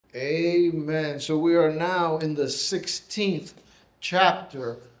Amen. So we are now in the 16th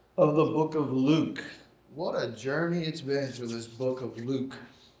chapter of the book of Luke. What a journey it's been through this book of Luke.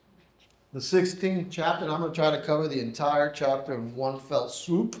 The 16th chapter, and I'm going to try to cover the entire chapter in one fell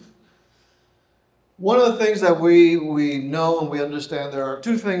swoop. One of the things that we know and we understand, there are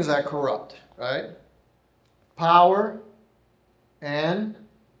two things that corrupt, right? Power and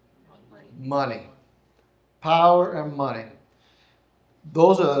money. Power and money.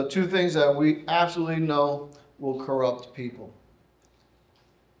 Those are the two things that we absolutely know will corrupt people.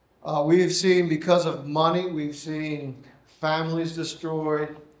 We've seen, because of money, we've seen families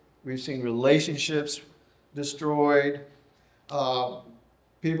destroyed. We've seen relationships destroyed.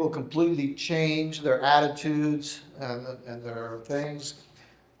 People completely change their attitudes and their things.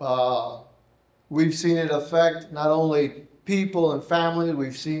 We've seen it affect not only people and families,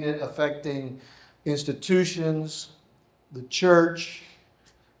 we've seen it affecting institutions, the church,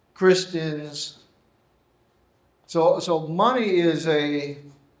 Christians. So money is a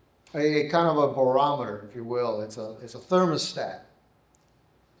kind of a barometer, if you will. It's a thermostat.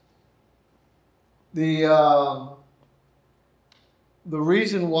 The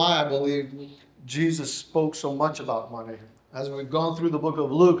reason why I believe Jesus spoke so much about money, as we've gone through the book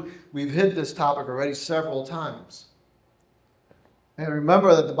of Luke, we've hit this topic already several times. And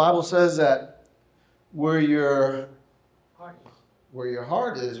remember that the Bible says that where your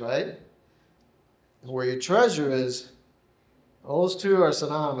heart is, right? And where your treasure is, those two are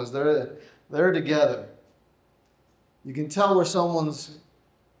synonymous. They're together. You can tell where someone's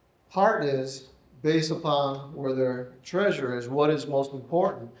heart is based upon where their treasure is, what is most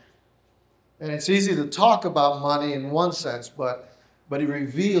important. And it's easy to talk about money in one sense, but it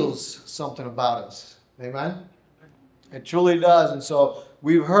reveals something about us. Amen? It truly does. And so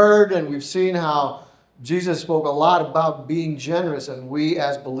we've heard and we've seen how Jesus spoke a lot about being generous, and we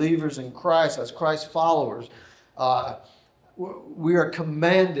as believers in Christ, as Christ followers, we are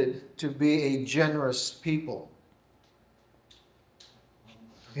commanded to be a generous people.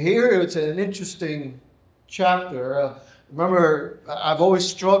 Here it's an interesting chapter. Remember, I've always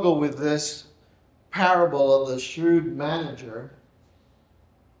struggled with this parable of the shrewd manager.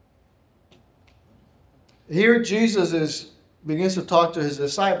 Here Jesus begins to talk to his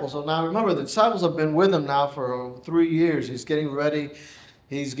disciples. So now remember, the disciples have been with him now for 3 years. He's getting ready.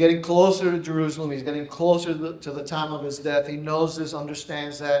 He's getting closer to Jerusalem. He's getting closer to the time of his death. He knows this,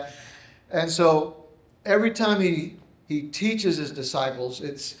 understands that. And so every time he teaches his disciples,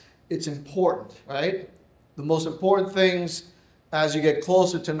 it's important, right? The most important things as you get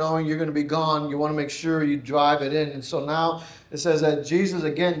closer to knowing you're going to be gone, you want to make sure you drive it in. And so now it says that Jesus,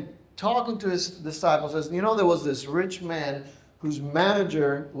 again, talking to his disciples, says, there was this rich man whose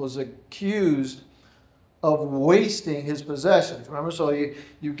manager was accused of wasting his possessions. Remember, so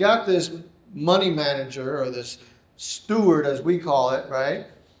you got this money manager, or this steward as we call it, right?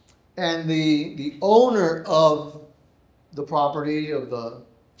 And the owner of the property, of the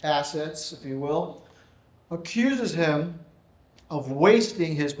assets, if you will, accuses him of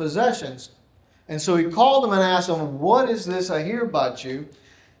wasting his possessions. And so he called him and asked him, "What is this I hear about you?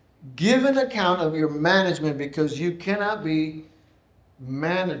 Give an account of your management, because you cannot be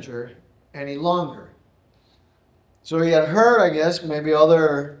manager any longer." So he had heard, I guess, maybe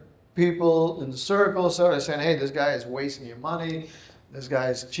other people in the circle started saying, "Hey, this guy is wasting your money. This guy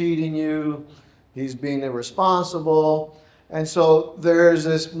is cheating you. He's being irresponsible." And so there's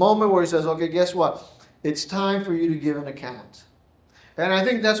this moment where he says, "Okay, guess what? It's time for you to give an account." And I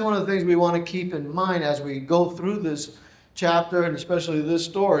think that's one of the things we want to keep in mind as we go through this chapter, and especially this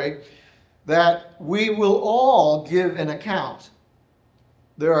story, that we will all give an account.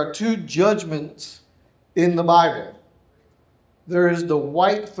 There are two judgments in the Bible. There is the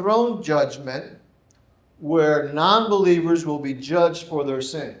white throne judgment, where non-believers will be judged for their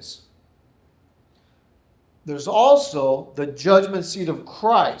sins. There's also the judgment seat of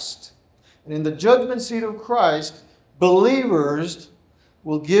Christ. And in the judgment seat of Christ, believers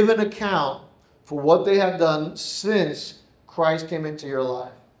will give an account for what they have done since Christ came into your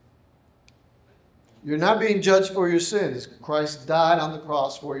life. You're not being judged for your sins. Christ died on the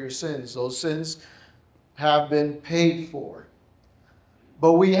cross for your sins. Those sins have been paid for.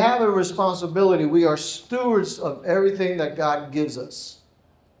 But we have a responsibility. We are stewards of everything that God gives us.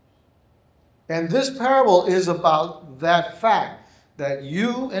 And this parable is about that fact, that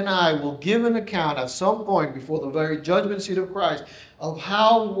you and I will give an account at some point before the very judgment seat of Christ of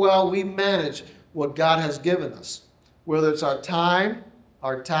how well we manage what God has given us. Whether it's our time,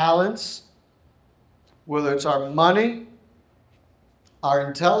 our talents, whether it's our money, our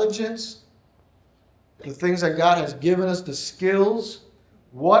intelligence, the things that God has given us, the skills,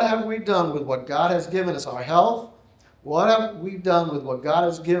 What have we done with what God has given us, our health? What have we done with what God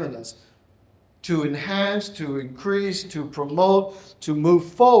has given us to enhance, to increase, to promote, to move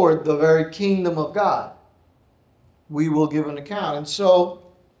forward the very kingdom of God? We will give an account. And so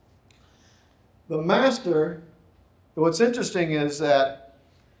the master, what's interesting is that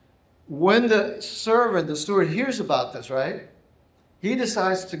when the servant, the steward, hears about this, right? He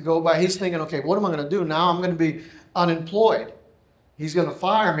decides to go by, he's thinking, okay, what am I going to do? Now I'm going to be unemployed. He's going to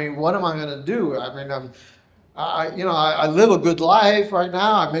fire me. What am I going to do? I mean, I live a good life right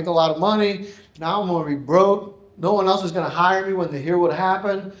now. I make a lot of money. Now I'm going to be broke. No one else is going to hire me when they hear what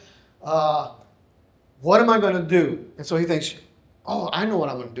happened. What am I going to do? And so he thinks, oh, I know what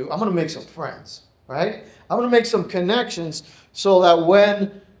I'm going to do. I'm going to make some friends, right? I'm going to make some connections so that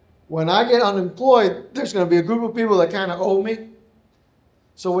when I get unemployed, there's going to be a group of people that kind of owe me.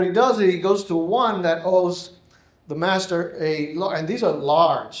 So what he does is he goes to one that owes the master and these are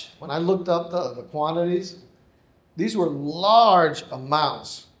large. When I looked up the quantities, these were large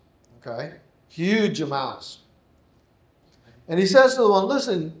amounts, okay? Huge amounts. And he says to the one,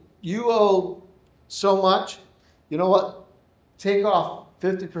 listen, you owe so much. You know what? Take off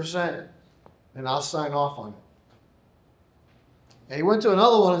 50% and I'll sign off on it. And he went to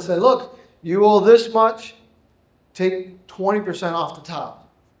another one and said, look, you owe this much. Take 20% off the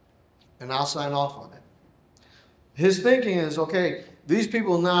top and I'll sign off on it. His thinking is, okay, these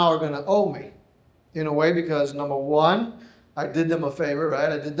people now are going to owe me in a way because, number one, I did them a favor,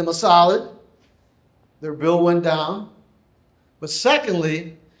 right? I did them a solid. Their bill went down. But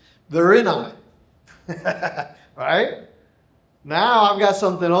secondly, they're in on it, right? Now I've got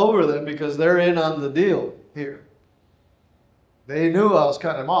something over them because they're in on the deal here. They knew I was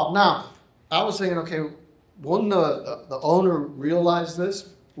cutting them off. Now, I was thinking, okay, wouldn't the owner realize this?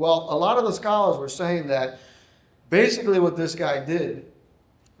 Well, a lot of the scholars were saying that basically what this guy did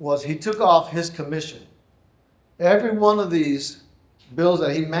was he took off his commission. Every one of these bills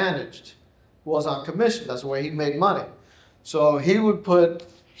that he managed was on commission. That's the way he made money. So he would put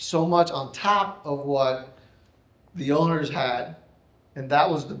so much on top of what the owners had, and that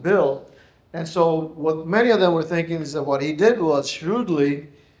was the bill. And so what many of them were thinking is that what he did was shrewdly,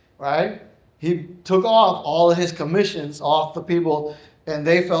 right? He took off all of his commissions off the people, and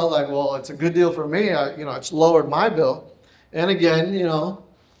they felt like, well, it's a good deal for me. It's lowered my bill. And again,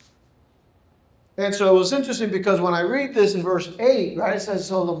 and so it was interesting because when I read this in verse 8, right, it says,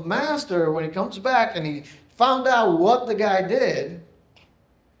 so the master, when he comes back and he found out what the guy did,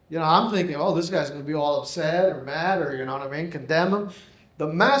 I'm thinking, oh, this guy's going to be all upset or mad or, condemn him. The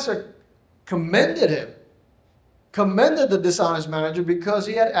master commended him, commended the dishonest manager because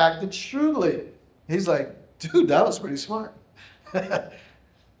he had acted shrewdly. He's like, dude, that was pretty smart. That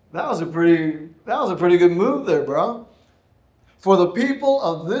was a pretty good move there, bro. For the people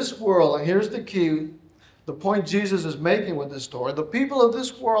of this world, and here's the key, the point Jesus is making with this story, the people of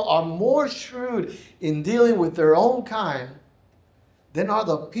this world are more shrewd in dealing with their own kind than are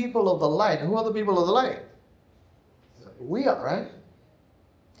the people of the light. And who are the people of the light? We are, right?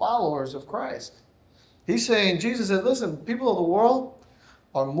 Followers of Christ. He's saying, Jesus said, listen, people of the world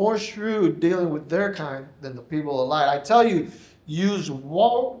are more shrewd dealing with their kind than the people of the light. I tell you, use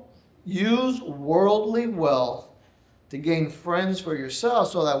worldly wealth to gain friends for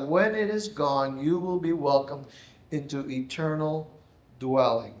yourself so that when it is gone, you will be welcomed into eternal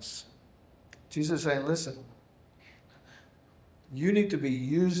dwellings. Jesus is saying, listen, you need to be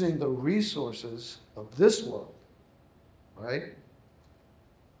using the resources of this world, right,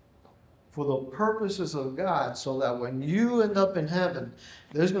 for the purposes of God so that when you end up in heaven,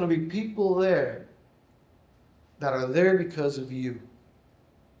 there's going to be people there that are there because of you.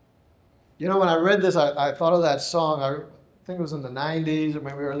 When I read this, I thought of that song. I think it was in the 90s or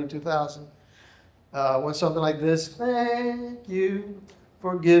maybe early 2000s. Went something like this. Thank you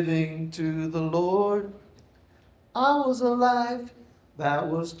for giving to the Lord. I was a life that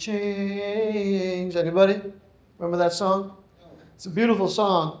was changed. Anybody remember that song? It's a beautiful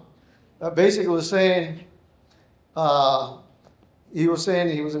song. Basically was saying, he was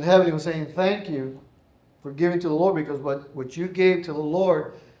in heaven, he was saying, thank you for giving to the Lord because what you gave to the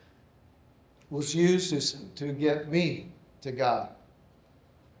Lord was used to get me to God.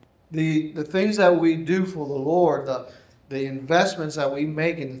 The things that we do for the Lord, the investments that we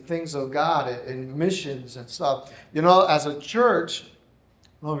make in the things of God, in missions and stuff. As a church,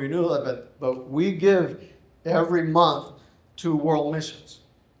 I don't know if you knew that, but we give every month to world missions.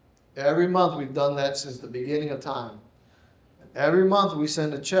 Every month we've done that since the beginning of time. Every month we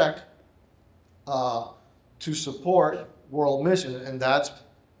send a check to support world mission, and that's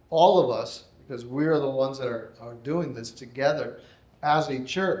all of us, because we're the ones that are doing this together as a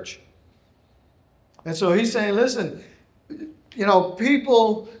church. And so he's saying, listen,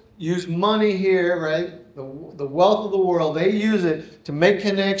 people use money here, right? The wealth of the world, they use it to make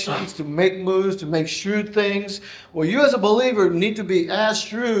connections, to make moves, to make shrewd things. Well, you as a believer need to be as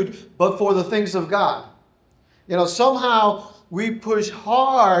shrewd, but for the things of God. Somehow we push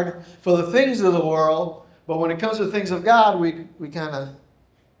hard for the things of the world, but when it comes to the things of God, we kind of,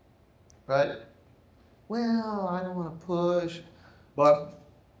 right? Well, I don't want to push. But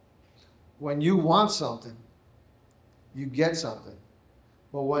when you want something, you get something.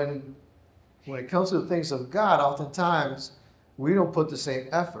 But when it comes to the things of God, oftentimes we don't put the same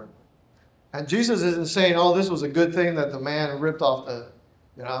effort. And Jesus isn't saying, oh, this was a good thing that the man ripped off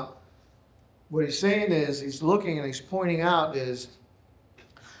What he's saying is, he's looking and he's pointing out is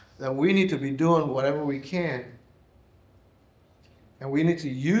that we need to be doing whatever we can. And we need to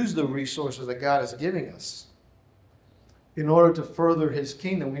use the resources that God is giving us in order to further his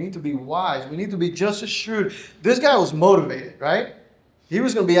kingdom. We need to be wise. We need to be just as shrewd. This guy was motivated, right? He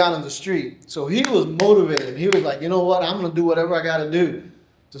was going to be out on the street. So he was motivated. He was like, you know what? I'm going to do whatever I got to do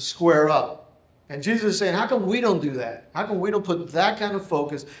to square up. And Jesus is saying, how come we don't do that? How come we don't put that kind of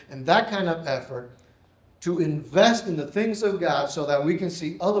focus and that kind of effort to invest in the things of God so that we can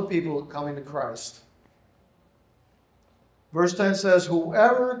see other people coming to Christ? Verse 10 says,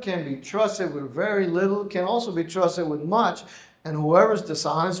 whoever can be trusted with very little can also be trusted with much. And whoever is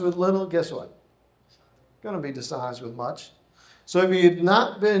dishonest with little, guess what? Going to be dishonest with much. So if you've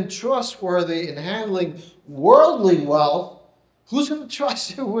not been trustworthy in handling worldly wealth, who's going to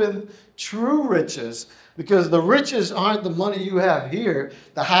trust you with true riches? Because the riches aren't the money you have here.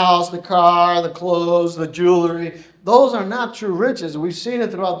 The house, the car, the clothes, the jewelry. Those are not true riches. We've seen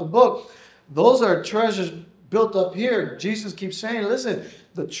it throughout the book. Those are treasures built up here. Jesus keeps saying, listen,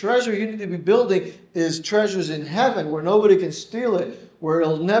 the treasure you need to be building is treasures in heaven where nobody can steal it, where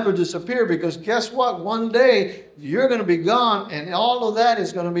it'll never disappear. Because guess what? One day you're going to be gone and all of that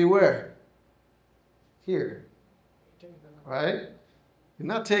is going to be where? Here. Right? You're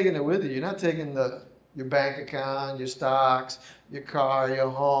not taking it with you. You're not taking your bank account, your stocks, your car, your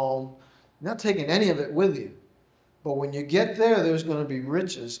home. You're not taking any of it with you. But when you get there, there's going to be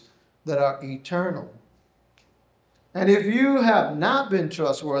riches that are eternal. And if you have not been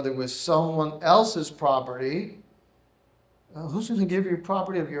trustworthy with someone else's property, who's going to give you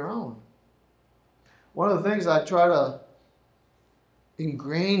property of your own? One of the things I try to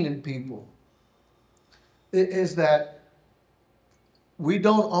ingrain in people is that we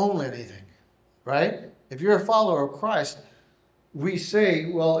don't own anything, right? If you're a follower of Christ, we say,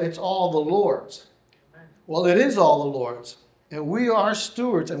 well, it's all the Lord's. Well, it is all the Lord's. And we are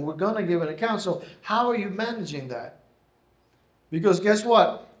stewards, and we're going to give an account. So how are you managing that? Because guess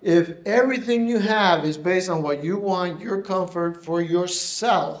what? If everything you have is based on what you want, your comfort for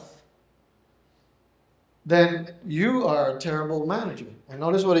yourself, then you are a terrible manager. And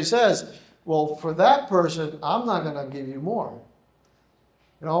notice what he says. Well, for that person, I'm not going to give you more.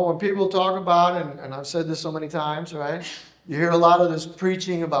 When people talk about, and I've said this so many times, right? You hear a lot of this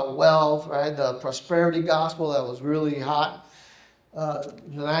preaching about wealth, right? The prosperity gospel that was really hot.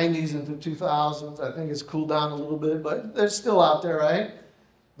 In the 90s into 2000s. I think it's cooled down a little bit, but they're still out there, right?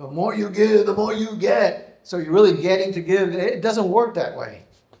 The more you give, the more you get. So you're really getting to give. It doesn't work that way.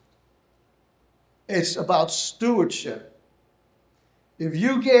 It's about stewardship. If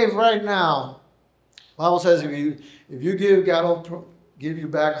you gave right now, the Bible says if you give, God will give you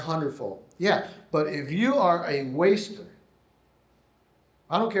back 100-fold. Yeah, but if you are a waster,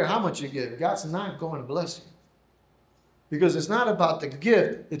 I don't care how much you give, God's not going to bless you. Because it's not about the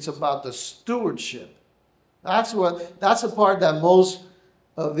gift, it's about the stewardship. That's the part that most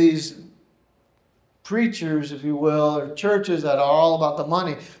of these preachers, if you will, or churches that are all about the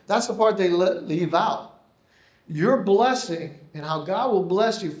money, that's the part they leave out. Your blessing and how God will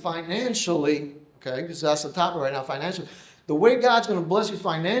bless you financially, okay, because that's the topic right now, financially. The way God's going to bless you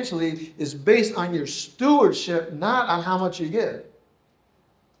financially is based on your stewardship, not on how much you give.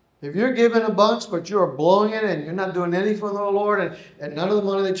 If you're giving a bunch, but you're blowing it and you're not doing anything for the Lord and none of the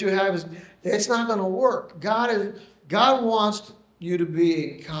money that you have, it's not going to work. God wants you to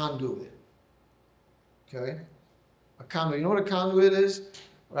be a conduit. Okay? A conduit. You know what a conduit is?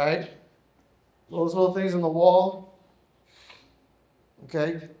 Right? Those little things on the wall.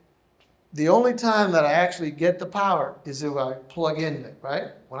 Okay? The only time that I actually get the power is if I plug in it, right?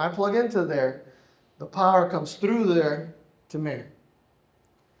 When I plug into there, the power comes through there to me.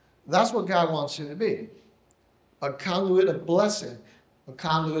 That's what God wants you to be. A conduit of blessing, a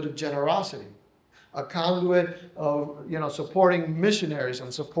conduit of generosity, a conduit of, supporting missionaries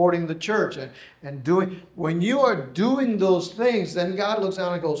and supporting the church and doing. When you are doing those things, then God looks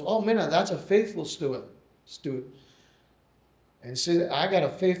down and goes, oh man, that's a faithful steward. And see, I got a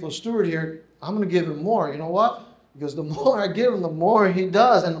faithful steward here. I'm going to give him more. You know what? Because the more I give him, the more he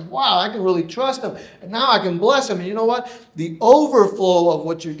does. And wow, I can really trust him. And now I can bless him. And you know what? The overflow of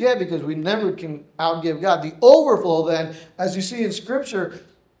what you get, because we never can outgive God. The overflow then, as you see in Scripture,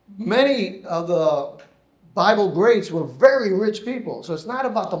 many of the Bible greats were very rich people. So it's not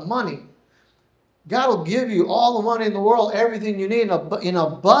about the money. God will give you all the money in the world, everything you need in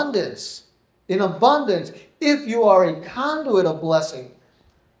abundance. In abundance, if you are a conduit of blessing.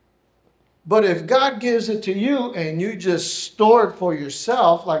 But if God gives it to you and you just store it for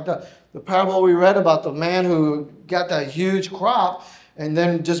yourself, like the parable we read about the man who got that huge crop and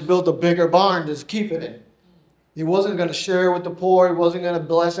then just built a bigger barn to keep it in. He wasn't going to share with the poor. He wasn't going to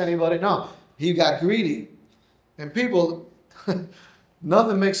bless anybody. No, he got greedy. And people,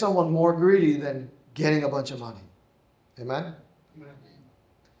 nothing makes someone more greedy than getting a bunch of money. Amen?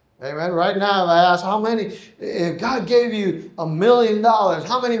 Amen. Right now, if I ask how many, if God gave you $1 million,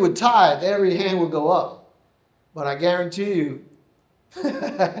 how many would tithe? Every hand would go up. But I guarantee you,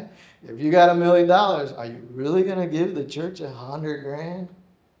 if you got $1 million, are you really going to give the church $100,000?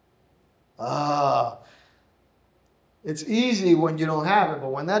 It's easy when you don't have it,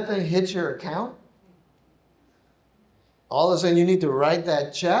 but when that thing hits your account, all of a sudden you need to write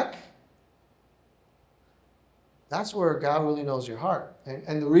that check. That's where God really knows your heart.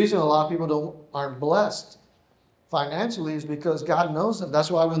 And the reason a lot of people aren't blessed financially is because God knows them. That's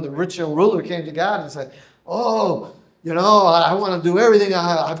why when the rich young ruler came to God and said, oh, I want to do everything.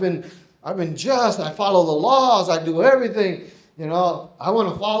 I've been just. I follow the laws. I do everything. I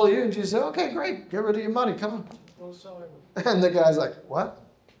want to follow you. And Jesus said, okay, great. Get rid of your money. Come on. Oh, sorry. And the guy's like, what?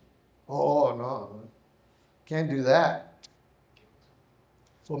 Oh, no. Can't do that.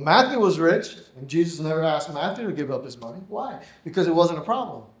 Well, Matthew was rich, and Jesus never asked Matthew to give up his money. Why? Because it wasn't a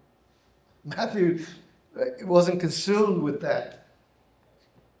problem. Matthew wasn't consumed with that.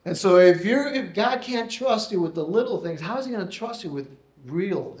 And so if God can't trust you with the little things, how is he going to trust you with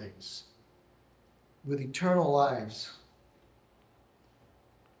real things? With eternal lives?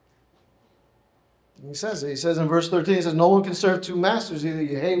 And he says in verse 13, he says, no one can serve two masters. Either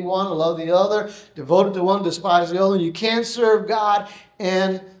you hate one or love the other, devoted to one, despise the other. You can't serve God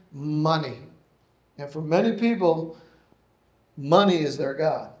and money. And for many people, money is their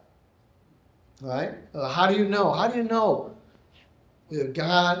God. Right? How do you know? How do you know if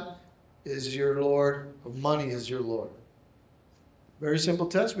God is your Lord or money is your Lord? Very simple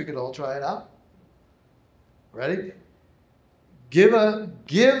test. We could all try it out. Ready? Give a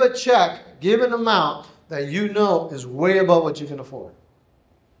check, give an amount that you know is way above what you can afford.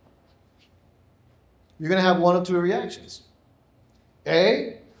 You're going to have one of two reactions.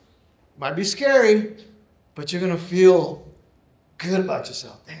 A, might be scary, but you're going to feel good about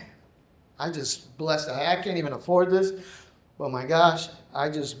yourself. Damn, I just blessed. I can't even afford this, but my gosh, I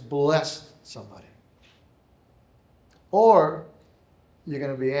just blessed somebody. Or you're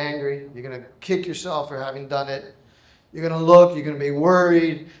going to be angry. You're going to kick yourself for having done it. You're going to look. You're going to be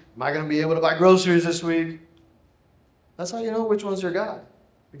worried. Am I going to be able to buy groceries this week? That's how you know which one's your God.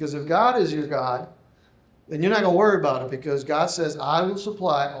 Because if God is your God, then you're not going to worry about it, because God says, I will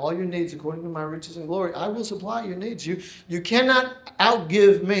supply all your needs according to my riches and glory. I will supply your needs. You cannot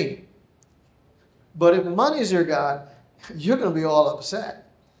outgive me. But if money is your God, you're going to be all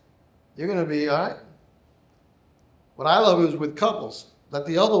upset. You're going to be, all right? What I love is with couples. Let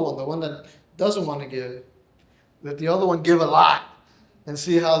the other one, the one that doesn't want to give, let the other one give a lot and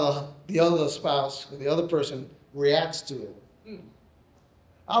see how the other spouse or the other person reacts to it.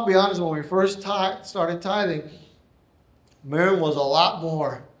 I'll be honest, when we first started tithing, Miriam was a lot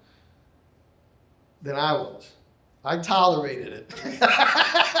more than I was. I tolerated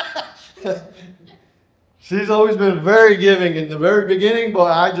it. She's always been very giving in the very beginning,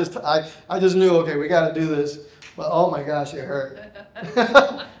 but I just knew, okay, we got to do this. But oh my gosh, it hurt.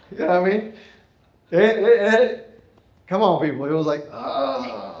 You know what I mean? Come on, people. It was like,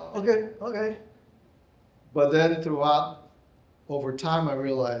 oh, okay. But then over time, I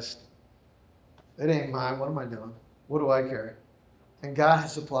realized, it ain't mine. What am I doing? What do I carry? And God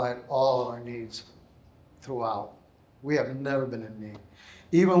has supplied all of our needs throughout. We have never been in need.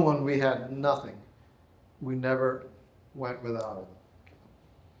 Even when we had nothing, we never went without it.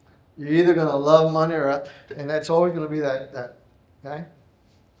 You're either going to love money and that's always going to be that, okay?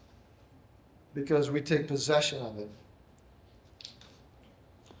 Because we take possession of it.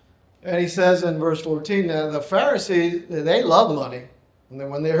 And he says in verse 14, the Pharisees, they love money. And then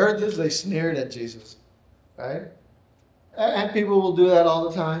when they heard this, they sneered at Jesus, right? And people will do that all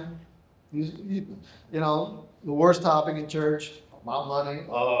the time. You know, the worst topic in church, about money.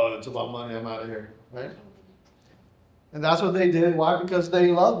 Oh, it's about money. I'm out of here, right? And that's what they did. Why? Because they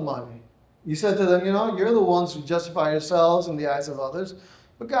love money. You said to them, you know, you're the ones who justify yourselves in the eyes of others,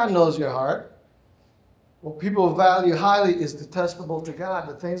 but God knows your heart. What people value highly is detestable to God.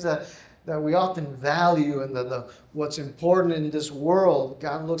 The things that we often value and what's important in this world,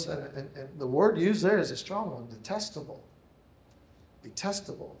 God looks at it, and the word used there is a strong one, detestable.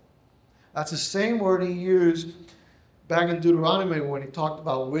 Detestable. That's the same word he used back in Deuteronomy when he talked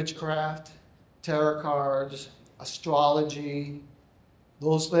about witchcraft, tarot cards, astrology,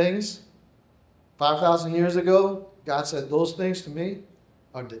 those things. 5,000 years ago, God said, those things to me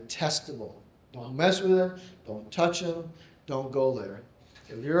are detestable. Don't mess with them. Don't touch them. Don't go there.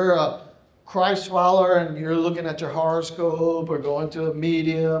 If you're a Christ follower and you're looking at your horoscope or going to a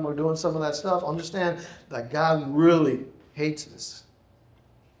medium or doing some of that stuff, understand that God really hates this.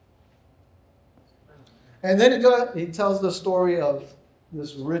 And then he tells the story of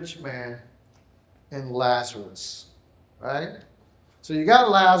this rich man and Lazarus, right? So you got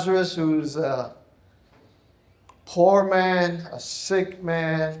Lazarus, who's a poor man, a sick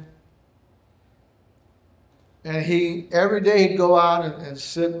man. And every day he'd go out and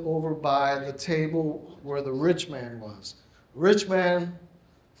sit over by the table where the rich man was. Rich man,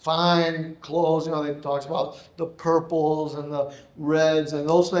 fine clothes, you know, they talks about the purples and the reds and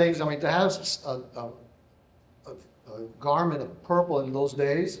those things. I mean, to have a garment of purple in those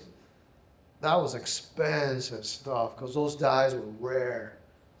days, that was expensive stuff because those dyes were rare.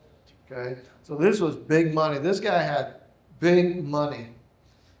 Okay? So this was big money. This guy had big money.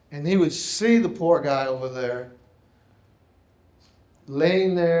 And he would see the poor guy over there,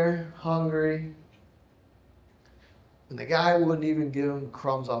 laying there, hungry. And the guy wouldn't even give him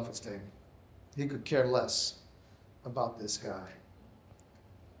crumbs off his table. He could care less about this guy.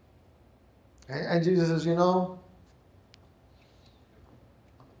 And Jesus says, you know,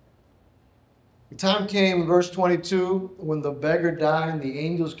 the time came, verse 22, when the beggar died and the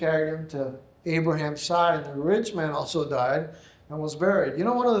angels carried him to Abraham's side, and the rich man also died and was buried. You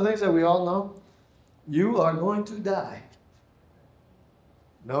know, one of the things that we all know, you are going to die.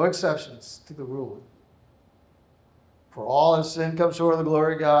 No exceptions to the rule. For all have sinned, come short of the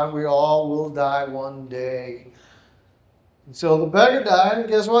glory of God. We all will die one day. And so the beggar died, and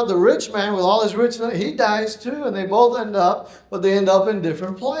guess what? The rich man, with all his richness, he dies too, and they both end up, but they end up in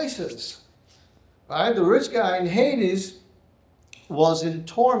different places. Right? The rich guy in Hades was in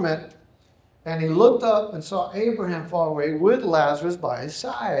torment, and he looked up and saw Abraham far away with Lazarus by his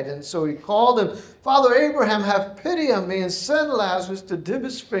side. And so he called him, Father Abraham, have pity on me and send Lazarus to dip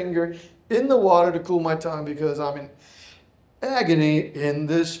his finger in the water to cool my tongue because I'm in agony in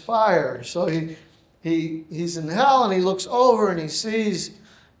this fire. So he's in hell, and he looks over and he sees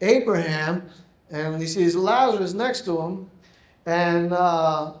Abraham, and he sees Lazarus next to him. And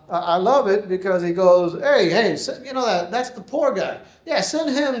I love it because he goes, hey, you know that's the poor guy. Yeah,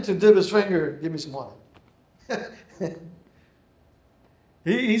 send him to dip his finger, give me some water.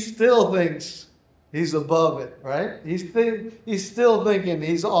 he still thinks he's above it, right? He's still thinking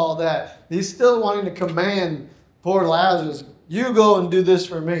he's all that. He's still wanting to command poor Lazarus, you go and do this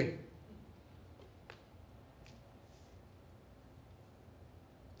for me.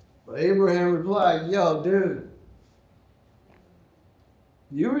 But Abraham replied, yo, dude,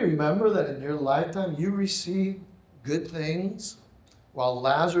 you remember that in your lifetime you received good things while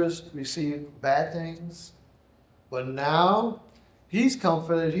Lazarus received bad things? But now he's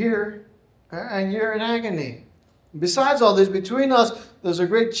comforted here and you're in agony. Besides all this, between us, there's a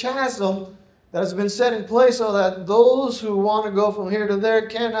great chasm that has been set in place so that those who want to go from here to there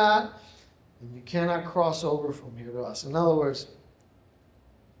cannot, and you cannot cross over from here to us. In other words,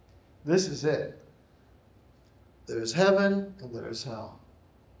 this is it. There's heaven and there's hell.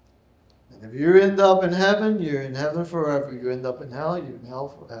 And if you end up in heaven, you're in heaven forever. You end up in hell, you're in hell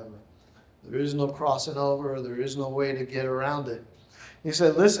forever. There is no crossing over. There is no way to get around it. He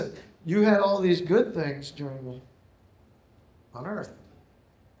said, listen, you had all these good things on earth.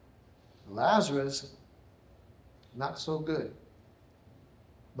 Lazarus, not so good.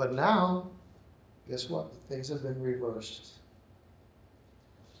 But now, guess what? Things have been reversed.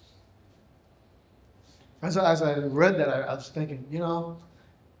 As I read that, I was thinking, you know,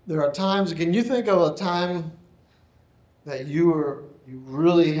 there are times, can you think of a time that you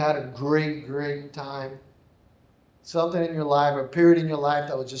really had a great, great time? Something in your life, a period in your life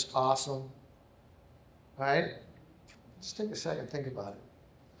that was just awesome? All right? Just take a second, think about it.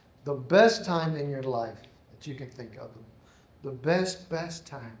 The best time in your life that you can think of. The best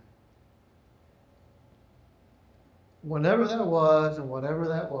time. Whenever that was and whatever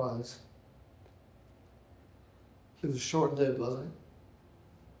that was, it was short-lived, wasn't it?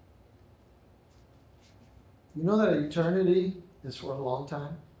 You know that eternity is for a long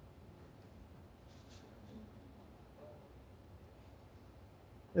time?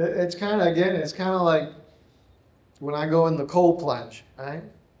 It's kind of like when I go in the cold plunge, right?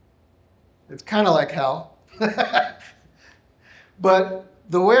 It's kind of like hell. But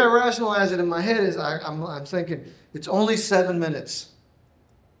the way I rationalize it in my head is I'm thinking, it's only 7 minutes.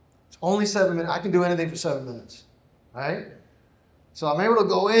 It's only 7 minutes. I can do anything for 7 minutes, right? So I'm able to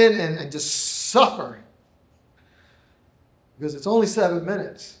go in and just suffer because it's only 7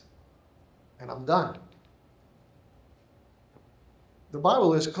 minutes and I'm done. The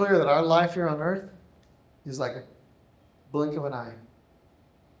Bible is clear that our life here on earth is like a blink of an eye.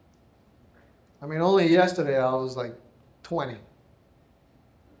 I mean, only yesterday I was like 20.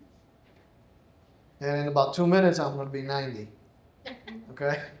 And in about 2 minutes, I'm going to be 90.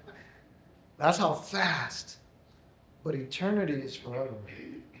 Okay? That's how fast. But eternity is forever.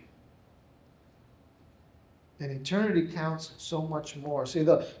 And eternity counts so much more. See,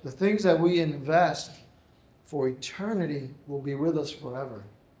 the things that we invest for eternity will be with us forever.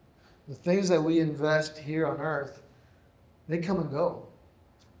 The things that we invest here on earth, they come and go.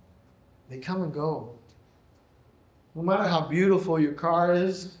 They come and go. No matter how beautiful your car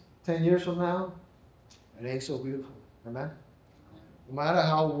is 10 years from now, it ain't so beautiful. Amen? No matter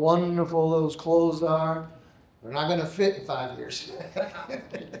how wonderful those clothes are, they're not going to fit in 5 years.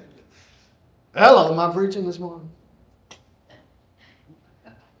 Hello, am I preaching this morning?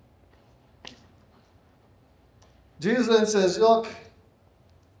 Jesus then says, look,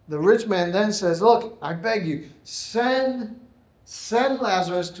 the rich man then says, look, I beg you, send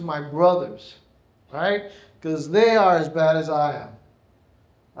Lazarus to my brothers, right? Because they are as bad as I am,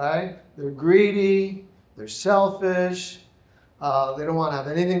 right? They're greedy, they're selfish, they don't want to have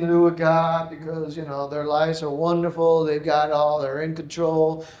anything to do with God because, their lives are wonderful, they've got it all, they're in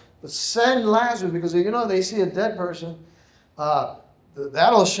control. But send Lazarus because, they see a dead person,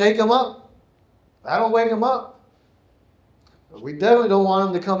 that'll shake them up, that'll wake them up. But we definitely don't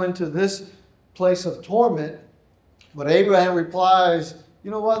want them to come into this place of torment. But Abraham replies,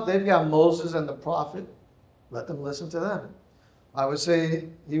 you know what? They've got Moses and the prophet. Let them listen to them. He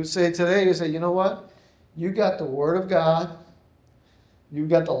would say today, you know what? You got the Word of God. You've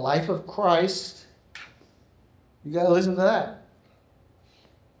got the life of Christ. You got to listen to that.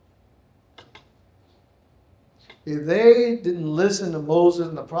 If they didn't listen to Moses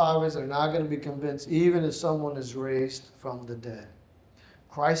and the prophets, they're not going to be convinced, even if someone is raised from the dead.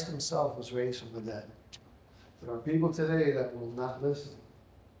 Christ himself was raised from the dead. There are people today that will not listen,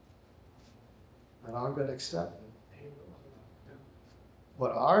 that aren't going to accept it.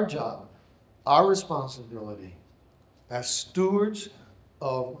 But our job, our responsibility as stewards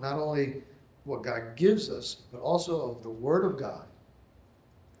of not only what God gives us, but also of the Word of God,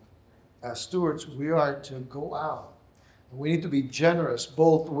 as stewards, we are to go out. And we need to be generous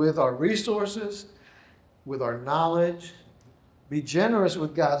both with our resources, with our knowledge. Be generous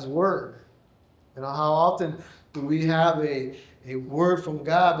with God's Word. How often do we have a word from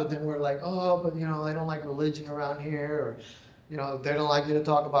God, but then we're like, but they don't like religion around here, or they don't like you to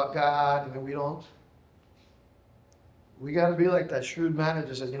talk about God, and then we don't. We got to be like that shrewd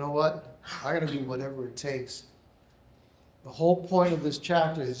manager says, you know what? I got to do whatever it takes. The whole point of this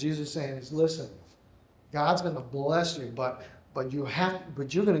chapter is Jesus saying is, listen, God's going to bless you, but you're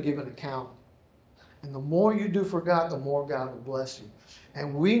going to give an account. And the more you do for God, the more God will bless you.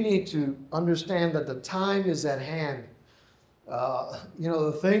 And we need to understand that the time is at hand.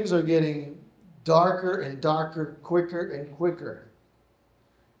 The things are getting darker and darker, quicker and quicker.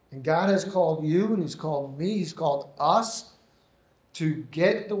 And God has called you, and he's called me, he's called us to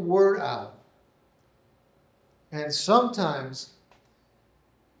get the word out. And sometimes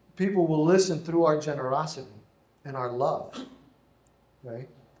people will listen through our generosity and our love, right?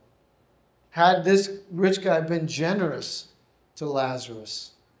 Had this rich guy been generous to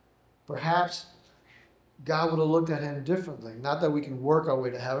Lazarus, perhaps God would have looked at him differently. Not that we can work our way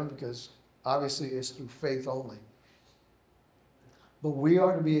to heaven, because obviously it's through faith only. But we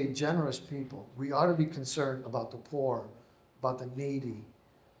are to be a generous people. We are to be concerned about the poor, about the needy,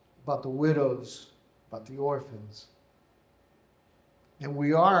 about the widows, about the orphans. And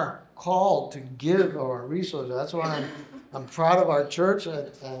we are called to give our resources. That's why I'm proud of our church. I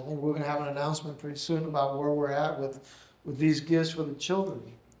think we're going to have an announcement pretty soon about where we're at with these gifts for the children.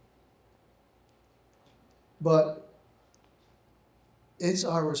 But it's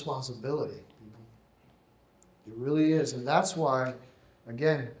our responsibility, people. It really is. And that's why,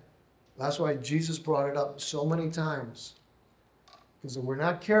 again, that's why Jesus brought it up so many times. Because if we're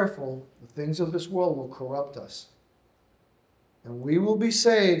not careful, the things of this world will corrupt us. And we will be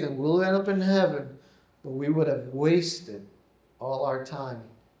saved and we'll end up in heaven, but we would have wasted all our time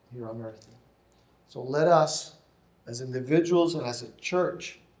here on earth. So let us, as individuals and as a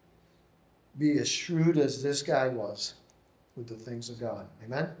church, be as shrewd as this guy was with the things of God.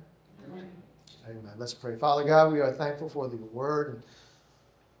 Amen? Amen. Amen. Let's pray. Father God, we are thankful for the word and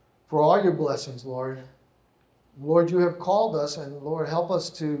for all your blessings, Lord. Lord, you have called us, and Lord, help us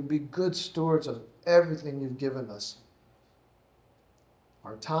to be good stewards of everything you've given us.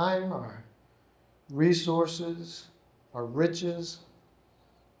 Our time, our resources, our riches,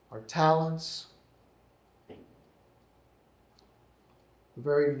 our talents, the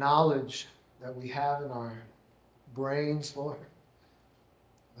very knowledge that we have in our brains, Lord.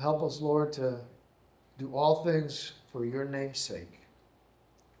 Help us, Lord, to do all things for your name's sake.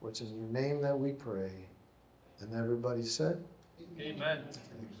 For it's in your name that we pray. And everybody said? Amen. Amen.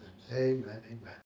 Amen. Amen.